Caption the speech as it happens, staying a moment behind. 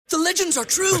The legends are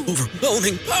true.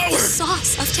 Overwhelming power!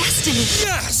 Sauce of destiny.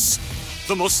 Yes!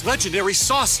 The most legendary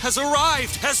sauce has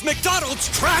arrived as McDonald's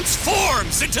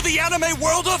transforms into the anime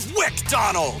world of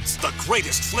WickDonald's. The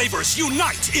greatest flavors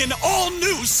unite in all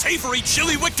new savory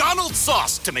chili McDonald's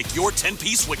sauce to make your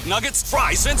 10-piece Wick Nuggets,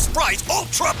 fries, and Sprite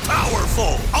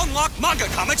ultra-powerful. Unlock manga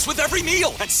comics with every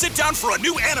meal and sit down for a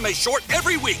new anime short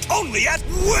every week only at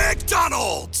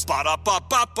WickDonald's.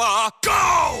 Ba-da-ba-ba-ba,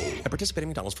 go! At participating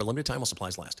McDonald's for a limited time while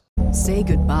supplies last. Say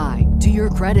goodbye to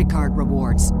your credit card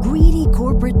rewards. Greedy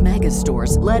corporate mega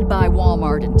stores, led by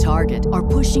Walmart and Target, are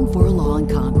pushing for a law in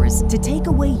Congress to take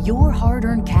away your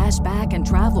hard-earned cash back and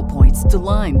travel points to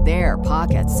line their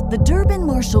pockets. The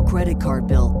Durbin-Marshall credit card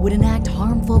bill would enact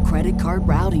harmful credit card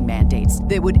routing mandates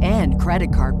that would end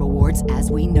credit card rewards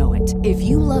as we know it. If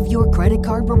you love your credit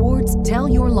card rewards, tell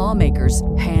your lawmakers,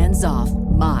 hands off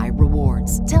my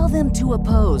rewards. Tell them to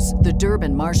oppose the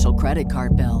Durbin-Marshall credit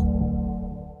card bill.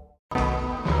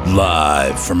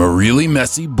 Live from a really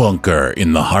messy bunker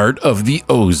in the heart of the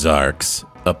Ozarks,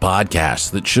 a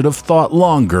podcast that should have thought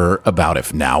longer about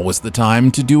if now was the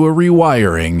time to do a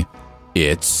rewiring.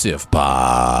 It's Sif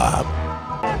Pop.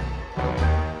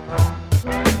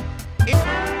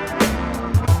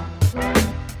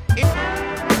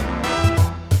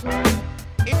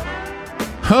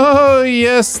 Oh,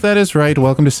 yes, that is right.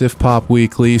 Welcome to Sif Pop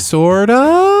Weekly, sort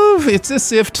of. It's a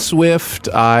Sift Swift.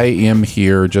 I am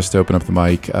here just to open up the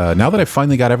mic. Now that I've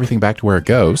finally got everything back to where it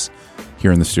goes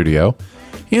here in the studio,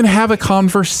 and have a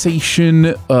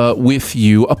conversation with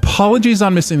you. Apologies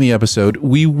on missing the episode.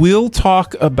 We will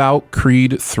talk about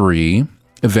Creed 3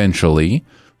 eventually,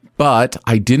 but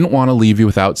I didn't want to leave you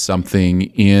without something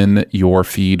in your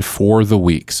feed for the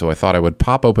week. So I thought I would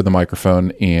pop open the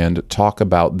microphone and talk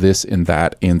about this and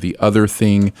that and the other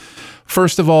thing.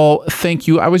 First of all, thank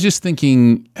you. I was just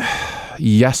thinking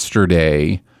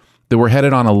yesterday that we're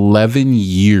headed on 11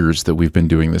 years that we've been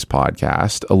doing this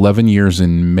podcast, 11 years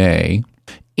in May.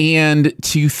 And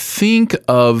to think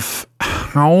of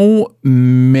how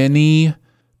many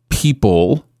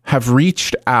people have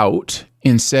reached out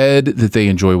and said that they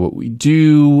enjoy what we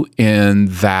do, and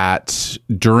that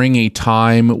during a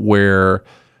time where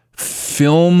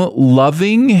film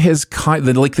loving has kind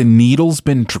of like the needle's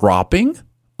been dropping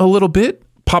a little bit,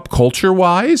 pop culture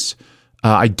wise,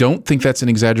 I don't think that's an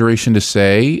exaggeration to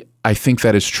say. I think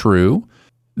that is true.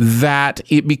 That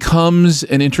it becomes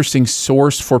an interesting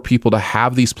source for people to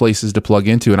have these places to plug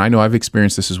into. And I know I've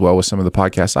experienced this as well with some of the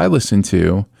podcasts I listen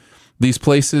to. These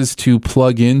places to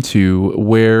plug into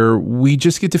where we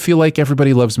just get to feel like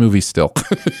everybody loves movies still.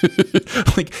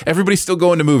 Like everybody's still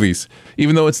going to movies,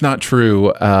 even though it's not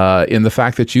true. In the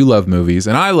fact that you love movies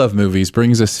and I love movies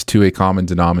brings us to a common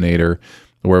denominator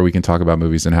where we can talk about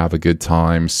movies and have a good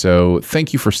time. So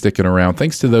thank you for sticking around.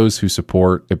 Thanks to those who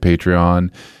support at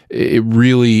Patreon. It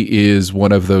really is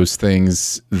one of those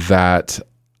things that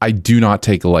I do not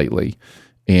take lightly.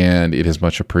 And it is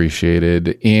much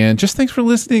appreciated. And just thanks for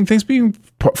listening. Thanks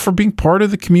for being part of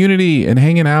the community and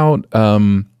hanging out.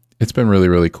 It's been really,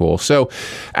 really cool. So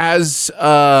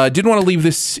didn't want to leave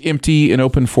this empty and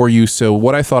open for you. So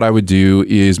what I thought I would do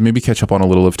is maybe catch up on a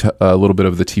little bit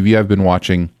of the TV I've been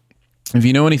watching. If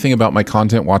you know anything about my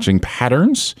content watching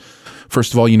patterns,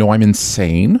 first of all, you know I'm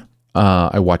insane.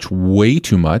 I watch way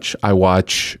too much. I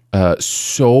watch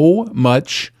so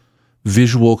much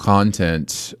visual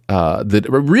content that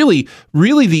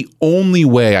really the only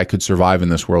way I could survive in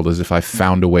this world is if I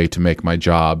found a way to make my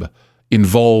job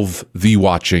involve the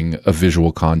watching of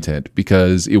visual content,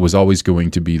 because it was always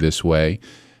going to be this way.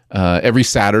 Every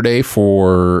Saturday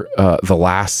for the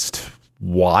last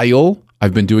while,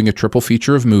 I've been doing a triple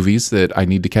feature of movies that I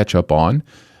need to catch up on,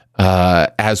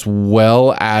 as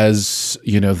well as,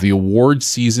 the award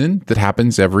season that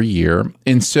happens every year.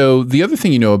 And so the other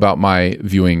thing about my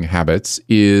viewing habits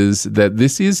is that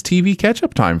this is TV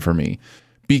catch-up time for me.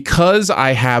 Because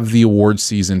I have the award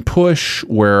season push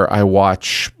where I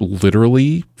watch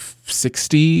literally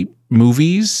 60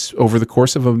 movies over the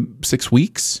course of 6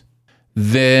 weeks,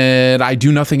 then I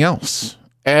do nothing else.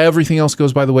 Everything else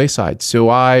goes by the wayside. So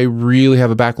I really have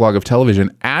a backlog of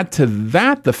television. Add to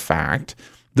that the fact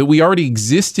that we already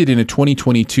existed in a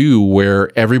 2022 where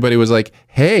everybody was like,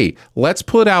 hey, let's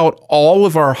put out all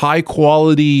of our high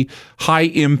quality, high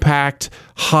impact,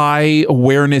 high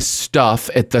awareness stuff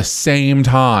at the same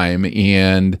time.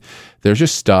 And there's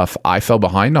just stuff I fell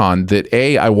behind on that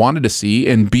A, I wanted to see,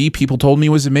 and B, people told me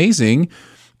was amazing.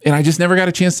 And I just never got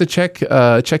a chance to check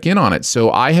in on it.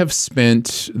 So I have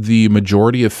spent the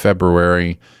majority of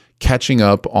February catching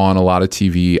up on a lot of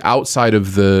TV outside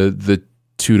of the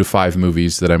 2 to 5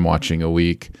 movies that I'm watching a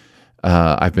week.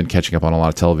 I've been catching up on a lot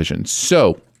of television.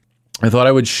 So I thought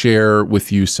I would share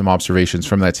with you some observations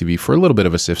from that TV for a little bit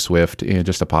of a Sif Swift and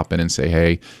just to pop in and say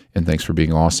hey, and thanks for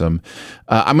being awesome.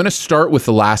 I'm going to start with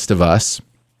The Last of Us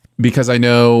because I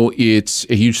know it's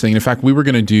a huge thing. In fact, we were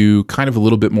going to do kind of a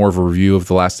little bit more of a review of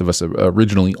The Last of Us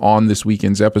originally on this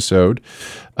weekend's episode.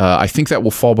 I think that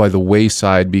will fall by the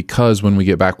wayside because when we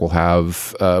get back, we've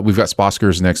got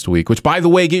Sposkers next week, which, by the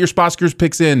way, get your Sposkers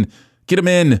picks in. Get them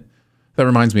in. That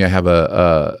reminds me, I have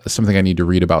something I need to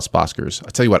read about Sposkers.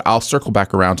 I'll tell you what, I'll circle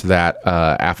back around to that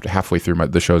after halfway through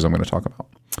the shows I'm going to talk about.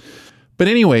 But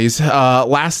anyways,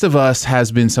 Last of Us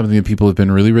has been something that people have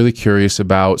been really, really curious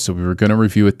about. So we were going to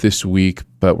review it this week,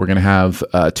 but we're going to have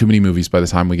too many movies by the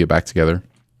time we get back together.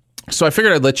 So I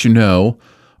figured I'd let you know,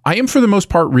 I am for the most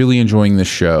part really enjoying this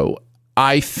show.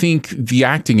 I think the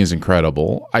acting is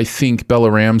incredible. I think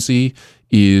Bella Ramsey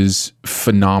is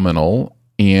phenomenal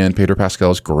and Pedro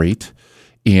Pascal is great.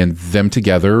 And them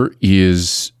together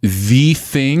is the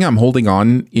thing I'm holding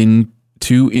on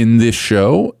into in this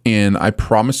show. And I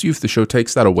promise you, if the show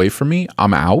takes that away from me,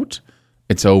 I'm out.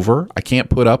 It's over. I can't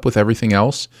put up with everything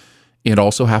else and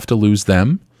also have to lose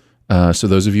them. So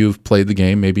those of you who've played the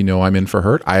game maybe know I'm in for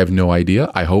hurt. I have no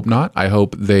idea. I hope not. I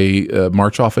hope they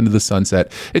march off into the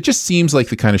sunset. It just seems like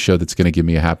the kind of show that's going to give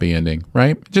me a happy ending,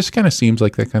 right? It just kind of seems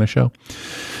like that kind of show.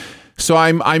 So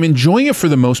I'm enjoying it for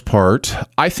the most part.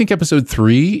 I think episode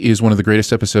 3 is one of the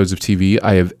greatest episodes of TV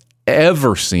I have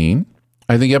ever seen.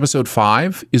 I think episode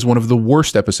 5 is one of the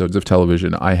worst episodes of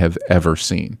television I have ever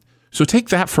seen. So take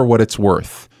that for what it's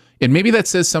worth. And maybe that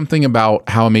says something about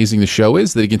how amazing the show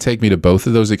is, that it can take me to both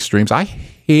of those extremes. I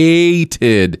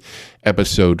hated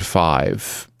episode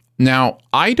 5. Now,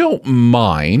 I don't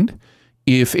mind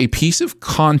if a piece of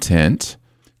content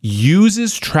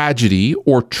uses tragedy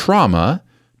or trauma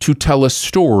to tell a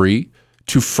story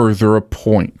to further a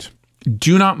point.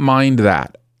 Do not mind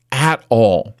that at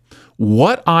all.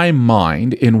 What I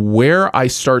mind and where I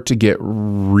start to get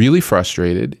really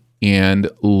frustrated and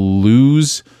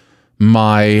lose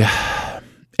my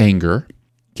anger,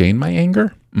 gain my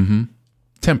anger?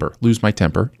 Temper, lose my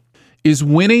temper, is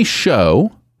when a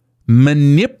show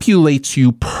manipulates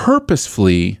you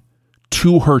purposefully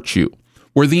to hurt you,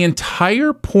 where the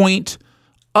entire point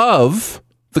of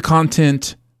the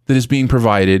content that is being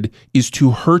provided is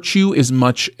to hurt you as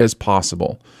much as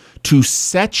possible, to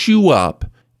set you up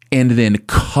and then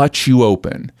cut you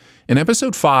open. And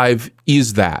episode 5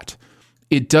 is that.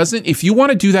 It doesn't, if you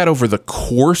want to do that over the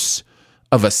course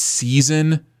of a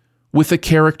season with a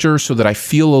character so that I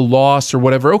feel a loss or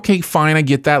whatever, okay, fine, I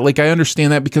get that. Like, I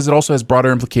understand that because it also has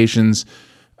broader implications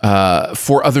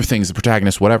for other things, the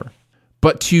protagonist, whatever.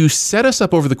 But to set us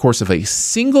up over the course of a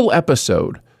single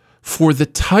episode for the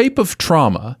type of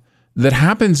trauma that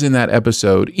happens in that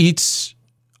episode,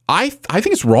 I think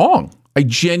it's wrong. I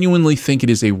genuinely think it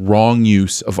is a wrong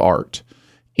use of art.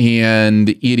 And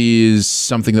it is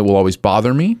something that will always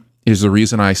bother me. It is the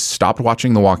reason I stopped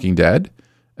watching The Walking Dead.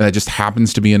 And that just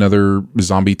happens to be another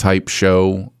zombie type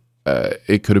show.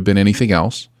 It could have been anything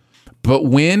else. But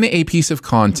when a piece of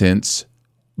content's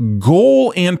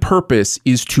goal and purpose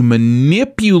is to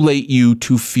manipulate you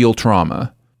to feel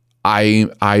trauma,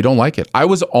 I don't like it. I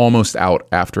was almost out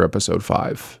after episode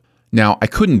 5. Now, I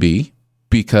couldn't be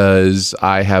because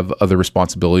I have other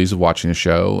responsibilities of watching the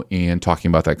show and talking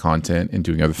about that content and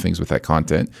doing other things with that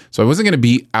content. So I wasn't going to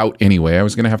be out anyway. I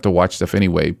was going to have to watch stuff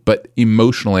anyway. But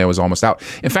emotionally, I was almost out.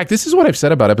 In fact, this is what I've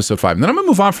said about episode 5. And then I'm going to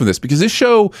move on from this because this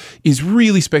show is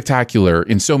really spectacular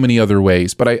in so many other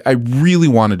ways. But I really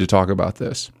wanted to talk about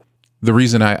this. The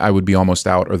reason I would be almost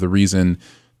out, or the reason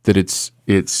that it's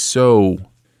so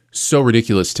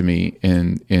ridiculous to me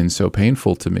and so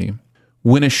painful to me.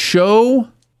 When a show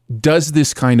does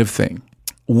this kind of thing,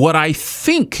 what I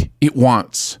think it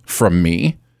wants from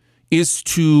me is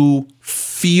to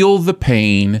feel the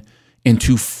pain and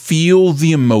to feel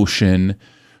the emotion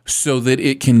so that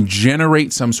it can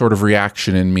generate some sort of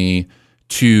reaction in me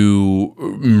to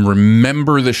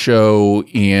remember the show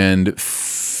and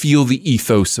feel the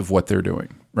ethos of what they're doing,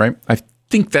 right? I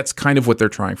think that's kind of what they're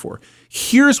trying for.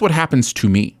 Here's what happens to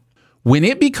me. When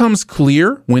it became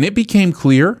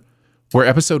clear where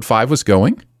episode 5 was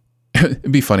going,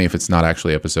 it'd be funny if it's not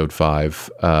actually episode 5.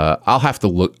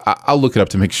 I'll look it up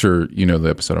to make sure you know the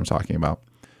episode I'm talking about.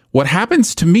 What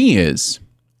happens to me is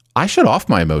I shut off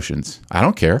my emotions. I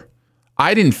don't care.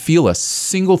 I didn't feel a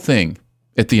single thing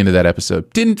at the end of that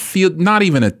episode. Didn't feel not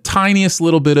even a tiniest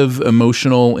little bit of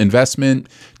emotional investment.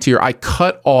 I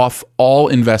cut off all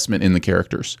investment in the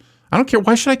characters. I don't care.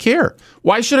 Why should I care?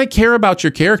 Why should I care about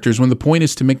your characters when the point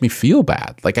is to make me feel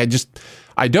bad? Like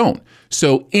I don't.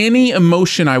 So any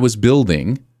emotion I was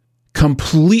building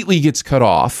completely gets cut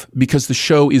off because the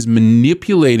show is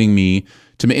manipulating me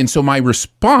and so my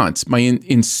response, my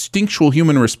instinctual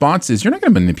human response is, you're not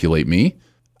going to manipulate me.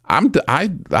 I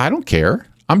don't care.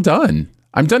 I'm done.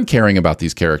 I'm done caring about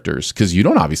these characters because you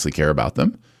don't obviously care about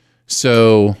them.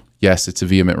 So yes, it's a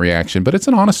vehement reaction, but it's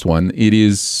an honest one. It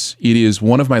is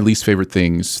one of my least favorite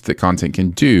things that content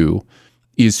can do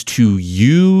is to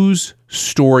use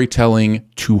storytelling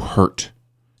to hurt,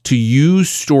 to use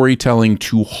storytelling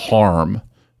to harm.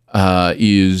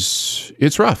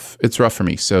 It's rough. It's rough for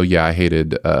me. So yeah, I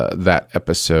hated that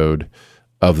episode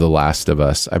of The Last of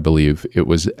Us. I believe it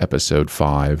was episode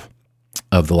 5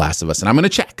 of The Last of Us. And I'm going to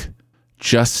check.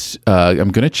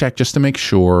 I'm going to check just to make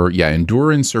sure. Yeah,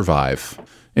 endure and survive.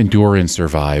 Endure and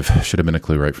survive. Should have been a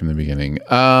clue right from the beginning.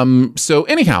 So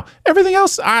anyhow, everything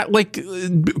else,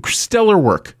 stellar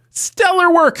work.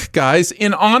 Stellar work, guys.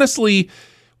 And honestly,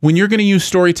 when you're going to use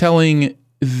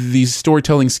these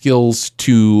storytelling skills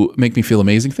to make me feel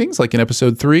amazing things, like in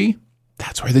episode 3,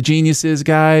 that's where the genius is,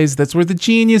 guys. That's where the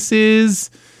genius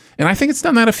is. And I think it's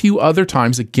done that a few other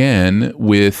times, again,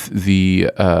 with the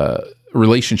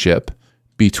relationship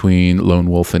between Lone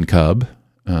Wolf and Cub,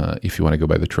 if you want to go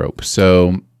by the trope.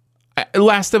 So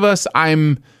Last of Us,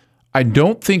 I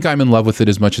don't think I'm in love with it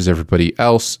as much as everybody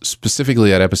else.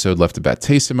 Specifically, that episode left a bad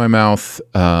taste in my mouth.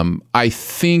 I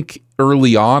think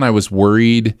early on I was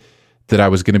worried that I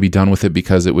was going to be done with it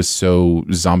because it was so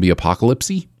zombie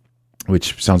apocalypse-y,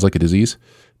 which sounds like a disease.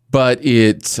 But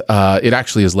it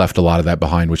actually has left a lot of that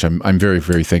behind, which I'm very,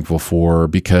 very thankful for,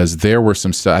 because there were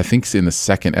some stuff, I think in the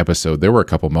second episode, there were a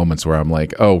couple moments where I'm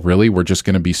like, oh, really? We're just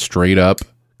going to be straight up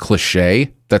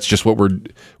cliche? That's just what we're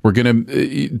going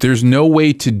to, there's no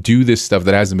way to do this stuff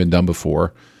that hasn't been done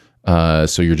before.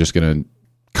 So you're just going to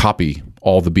copy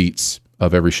all the beats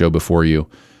of every show before you.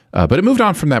 But it moved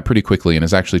on from that pretty quickly and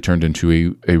has actually turned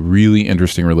into a really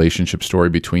interesting relationship story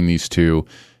between these two,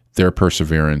 their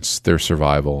perseverance, their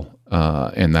survival,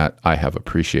 and that I have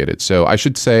appreciated. So I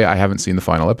should say I haven't seen the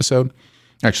final episode.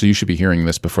 Actually, you should be hearing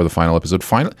this before the final episode.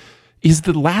 Is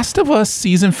The Last of Us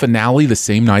season finale the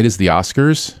same night as the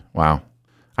Oscars? Wow.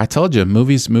 I told you,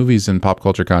 movies and pop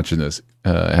culture consciousness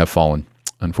have fallen,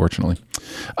 unfortunately.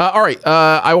 All right.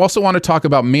 I also want to talk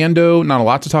about Mando. Not a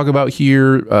lot to talk about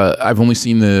here. I've only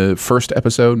seen the first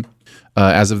episode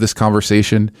as of this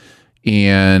conversation,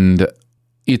 and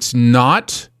it's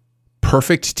not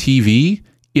perfect TV.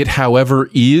 It, however,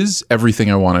 is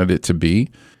everything I wanted it to be.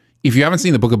 If you haven't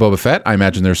seen the Book of Boba Fett, I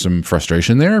imagine there's some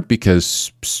frustration there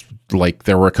because, like,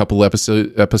 there were a couple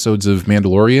episodes of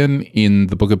Mandalorian in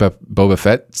the Book of Boba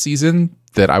Fett season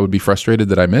that I would be frustrated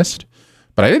that I missed.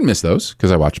 But I didn't miss those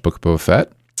because I watched Book of Boba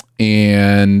Fett.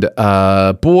 And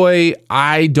boy,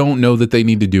 I don't know that they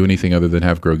need to do anything other than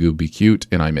have Grogu be cute,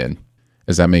 and I'm in.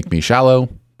 Does that make me shallow?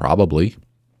 Probably.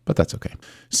 But that's okay.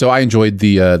 So I enjoyed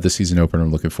the season opener.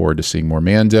 I'm looking forward to seeing more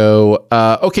Mando.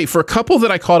 Okay, for a couple that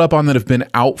I caught up on that have been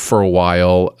out for a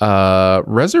while,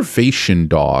 Reservation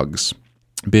Dogs.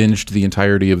 Binged the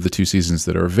entirety of the 2 seasons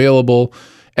that are available.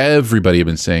 Everybody have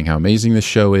been saying how amazing this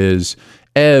show is.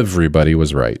 Everybody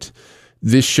was right.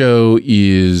 This show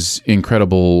is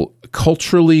incredible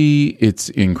culturally. It's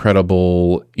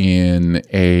incredible in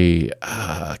a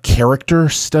character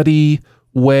study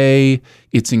way.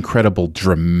 It's incredible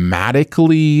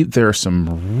dramatically. There are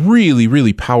some really,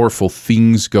 really powerful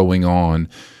things going on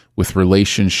with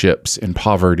relationships and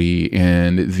poverty,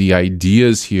 and the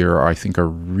ideas here, I think, are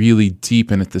really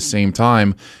deep, and at the same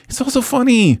time, it's also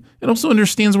funny. It also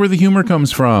understands where the humor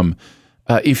comes from.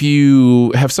 If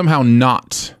you have somehow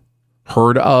not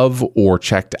heard of or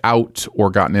checked out or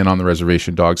gotten in on the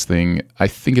Reservation Dogs thing, I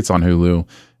think it's on Hulu.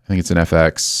 I think it's an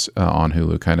FX on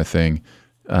Hulu kind of thing.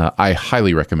 I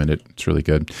highly recommend it. It's really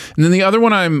good. And then the other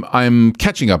one I'm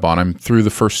catching up on. I'm through the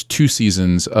first 2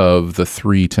 seasons of the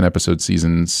 3 10-episode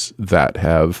seasons that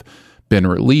have been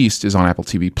released, is on Apple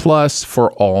TV Plus,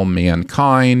 For All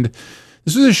Mankind.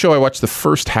 This was a show I watched the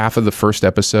first half of the first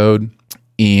episode,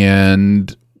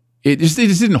 and it just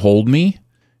didn't hold me.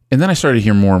 And then I started to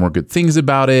hear more and more good things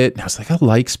about it. And I was like, I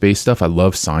like space stuff. I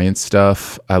love science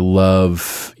stuff. I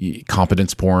love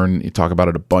competence porn. You talk about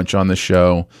it a bunch on this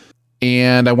show.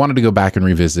 And I wanted to go back and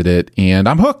revisit it, and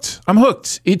I'm hooked.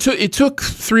 It took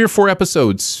 3 or 4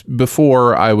 episodes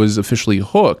before I was officially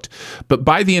hooked, but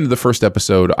by the end of the first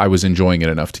episode, I was enjoying it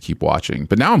enough to keep watching.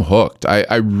 But now I'm hooked.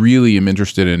 I really am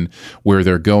interested in where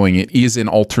they're going. It is an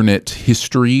alternate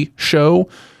history show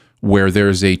where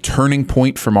there's a turning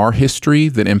point from our history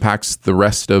that impacts the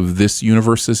rest of this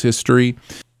universe's history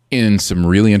in some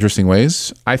really interesting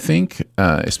ways, I think,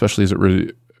 especially as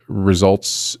it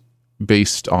results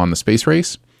based on the space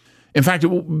race. In fact,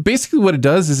 basically what it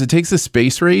does is it takes a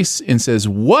space race and says,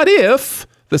 what if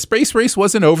the space race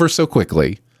wasn't over so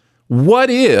quickly? What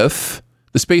if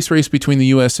the space race between the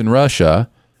U.S. and Russia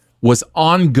was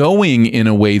ongoing in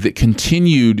a way that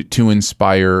continued to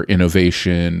inspire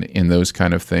innovation in those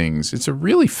kind of things? It's a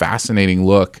really fascinating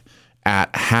look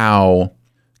at how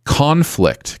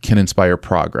conflict can inspire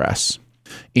progress.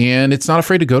 And it's not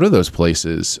afraid to go to those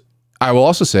places. I will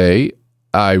also say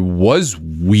I was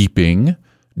weeping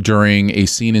during a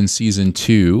scene in season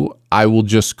 2. I will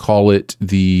just call it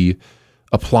the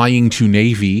applying to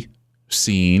Navy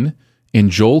scene. And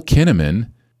Joel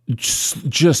Kinnaman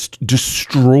just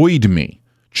destroyed me.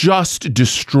 Just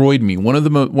destroyed me. One of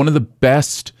the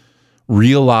best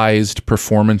realized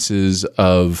performances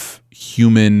of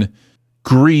human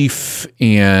grief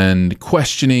and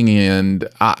questioning, and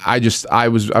I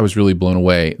was really blown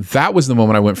away. That was the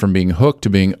moment I went from being hooked to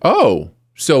being, oh,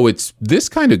 so it's this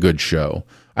kind of good show.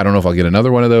 I don't know if I'll get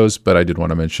another one of those, but I did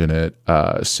want to mention it.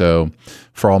 So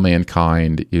For All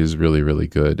Mankind is really, really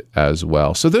good as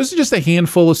well. So those are just a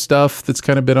handful of stuff that's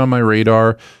kind of been on my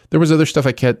radar. There was other stuff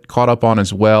I caught up on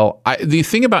as well. The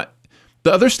thing about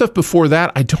the other stuff before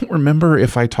that, I don't remember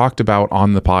if I talked about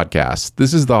on the podcast.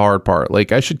 This is the hard part.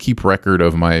 Like, I should keep record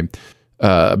of my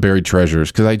buried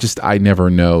treasures, because I never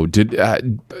know. Did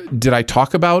I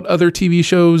talk about other TV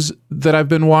shows that I've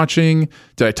been watching?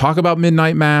 Did I talk about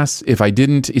Midnight Mass? If I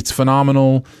didn't, it's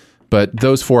phenomenal. But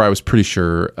those 4, I was pretty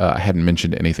sure I hadn't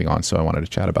mentioned anything on, so I wanted to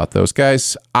chat about those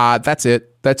guys. That's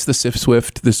it. That's the Sif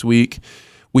Swift this week.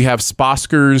 We have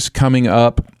Sposkers coming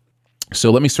up,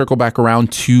 so let me circle back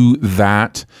around to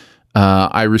that.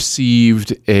 I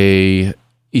received a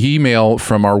email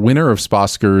from our winner of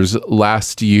Sposkers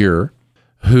last year,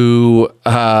 who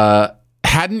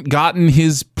hadn't gotten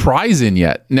his prize in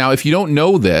yet. Now, if you don't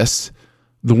know this,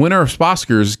 the winner of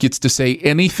Sposkers gets to say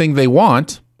anything they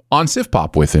want on Sif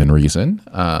Pop within reason.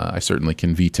 I certainly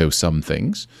can veto some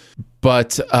things,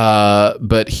 but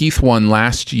Heath won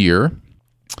last year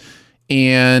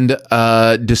and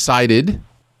decided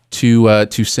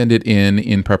to send it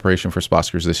in preparation for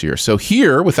Sposkers this year. So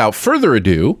here, without further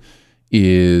ado,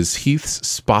 is Heath's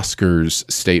Sposkers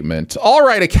statement. All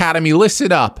right, Academy,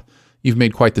 listen up. You've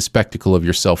made quite the spectacle of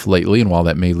yourself lately, and while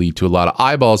that may lead to a lot of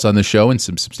eyeballs on the show and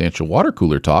some substantial water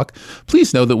cooler talk,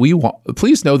 please know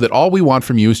that all we want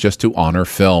from you is just to honor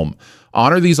film.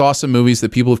 Honor these awesome movies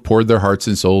that people have poured their hearts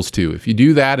and souls to. If you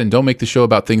do that and don't make the show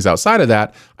about things outside of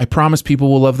that, I promise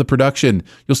people will love the production.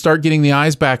 You'll start getting the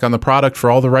eyes back on the product for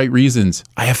all the right reasons.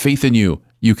 I have faith in you.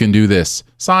 You can do this.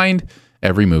 Signed,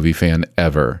 every movie fan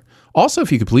ever. Also,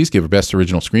 if you could please give Best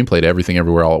Original Screenplay to Everything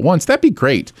Everywhere All at Once, that'd be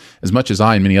great. As much as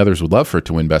I and many others would love for it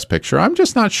to win Best Picture, I'm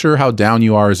just not sure how down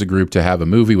you are as a group to have a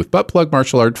movie with butt-plug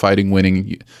martial art fighting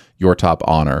winning your top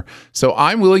honor. So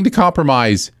I'm willing to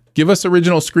compromise. Give us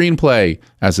Original Screenplay,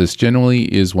 as this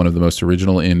generally is one of the most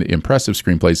original and impressive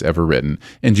screenplays ever written.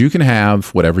 And you can have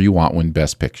whatever you want win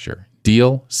Best Picture.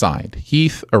 Deal signed.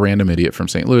 Heath, a random idiot from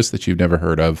St. Louis that you've never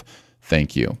heard of.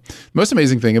 Thank you. The most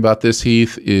amazing thing about this,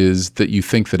 Heath, is that you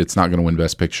think that it's not going to win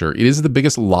Best Picture. It is the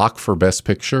biggest lock for Best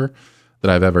Picture that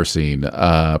I've ever seen,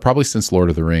 probably since Lord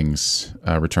of the Rings,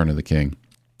 Return of the King.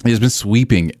 It has been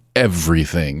sweeping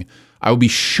everything. I would be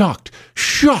shocked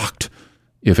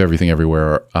if Everything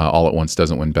Everywhere All at Once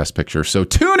doesn't win Best Picture. So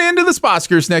tune into the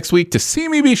Sposkers next week to see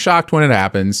me be shocked when it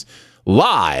happens.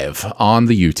 Live on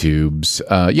the YouTubes.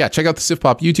 Check out the Sif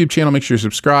Pop YouTube channel. Make sure you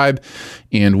subscribe,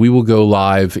 and we will go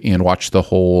live and watch the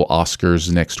whole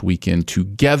Oscars next weekend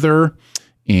together,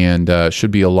 and should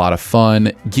be a lot of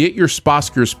fun. Get your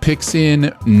Sposkers picks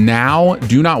in now.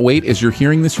 Do not wait. As you're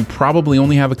hearing this, you probably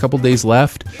only have a couple days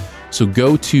left, so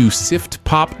go to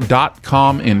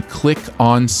siftpop.com and click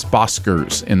on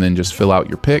Sposkers, and then just fill out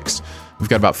your picks. We've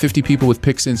got about 50 people with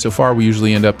picks in so far. We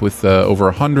usually end up with over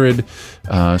 100,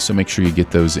 so make sure you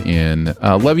get those in.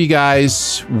 Love you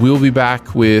guys. We'll be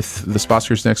back with the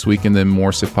Sposkers next week and then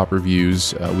more Sif Pop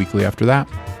reviews weekly after that.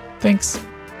 Thanks.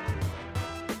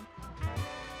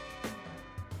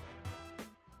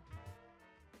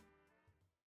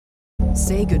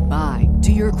 Say goodbye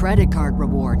to your credit card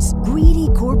rewards. Greedy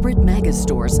corporate mega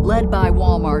stores, led by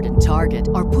Walmart and Target,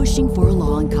 are pushing for a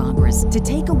law in Congress to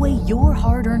take away your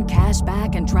hard-earned cash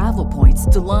back and travel points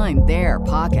to line their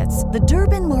pockets. The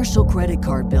Durbin-Marshall credit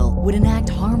card bill would enact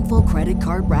harmful credit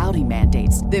card routing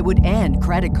mandates that would end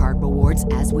credit card rewards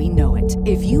as we know it.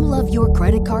 If you love your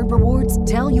credit card rewards,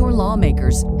 tell your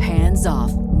lawmakers, hands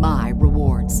off my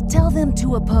rewards. Tell them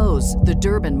to oppose the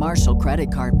Durbin-Marshall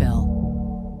credit card bill.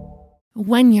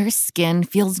 When your skin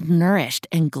feels nourished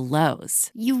and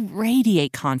glows, you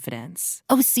radiate confidence.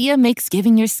 Osea makes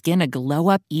giving your skin a glow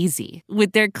up easy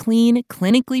with their clean,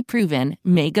 clinically proven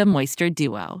Mega Moisture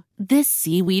Duo. This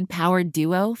seaweed-powered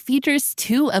duo features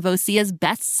 2 of Osea's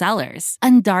best sellers,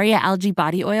 Undaria Algae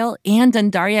Body Oil and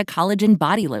Undaria Collagen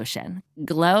Body Lotion.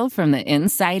 Glow from the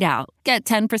inside out. Get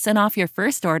 10% off your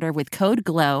first order with code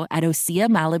GLOW at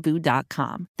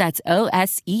OseaMalibu.com. That's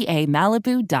OSEA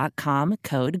Malibu.com,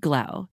 code GLOW.